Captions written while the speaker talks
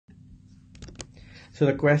So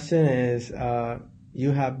the question is,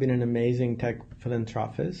 you have been an amazing tech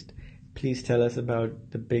philanthropist. Please tell us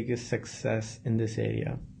about the biggest success in this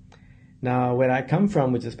area. Now, where I come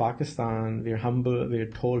from, which is Pakistan, we're humble. We're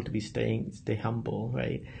told to stay humble,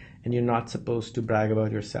 right? And you're not supposed to brag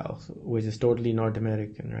about yourself, which is totally North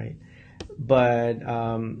American, right? But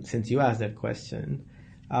since you asked that question,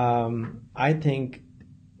 I think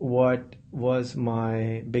what was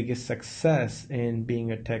my biggest success in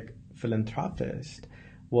being a tech philanthropist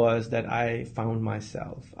was that I found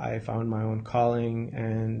myself. I found my own calling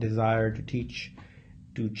and desire to teach,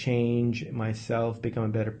 to change myself, become a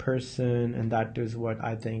better person, and that is what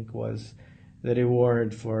I think was the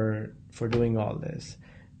reward for doing all this.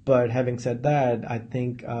 But having said that, I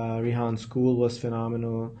think Rehan School was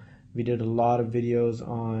phenomenal. We did a lot of videos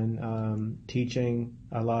on teaching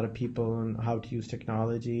a lot of people on how to use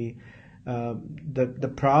technology.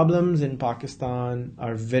 The problems in Pakistan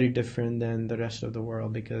are very different than the rest of the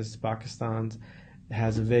world because Pakistan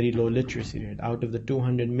has a very low literacy rate. Out of the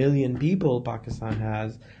 200 million people Pakistan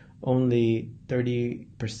has, only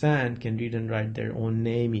 30% can read and write their own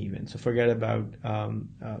name even. So forget about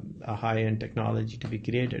a high-end technology to be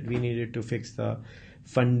created. We needed to fix the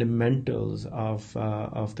fundamentals of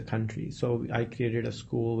the country. So I created a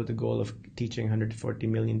school with the goal of teaching 140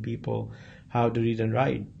 million people how to read and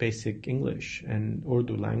write basic English and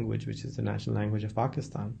Urdu language, which is the national language of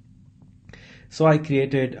Pakistan. So I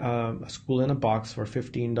created a school in a box for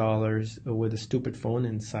 $15 with a stupid phone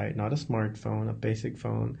inside, not a smartphone, a basic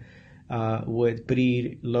phone, with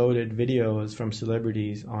pre-loaded videos from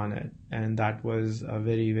celebrities on it. And that was a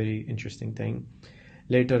very, very interesting thing.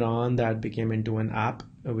 Later on, that became into an app,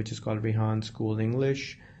 which is called Rehan School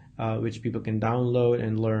English, which people can download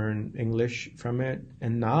and learn English from it.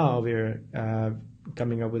 And now we're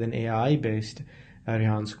coming up with an AI-based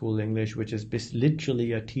Rehan School English, which is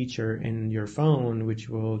literally a teacher in your phone, which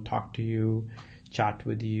will talk to you, chat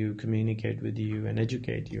with you, communicate with you, and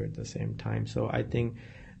educate you at the same time. So I think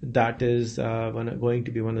that is going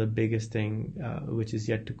to be one of the biggest thing which is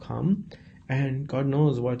yet to come. And God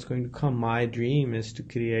knows what's going to come. My dream is to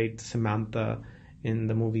create Samantha in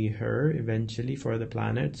the movie Her eventually for the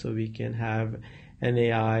planet, so we can have an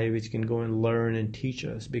AI which can go and learn and teach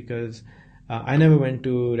us, because I never went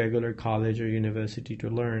to regular college or university to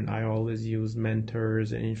learn. I always used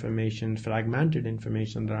mentors and information, fragmented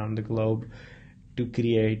information around the globe to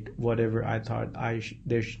create whatever I thought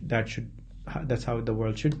that's how the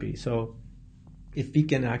world should be. So if we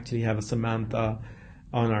can actually have a Samantha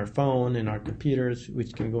on our phone and our computers,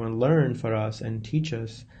 which can go and learn for us and teach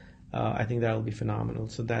us, I think that will be phenomenal.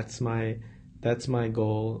 So that's my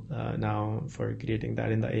goal now for creating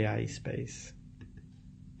that in the AI space.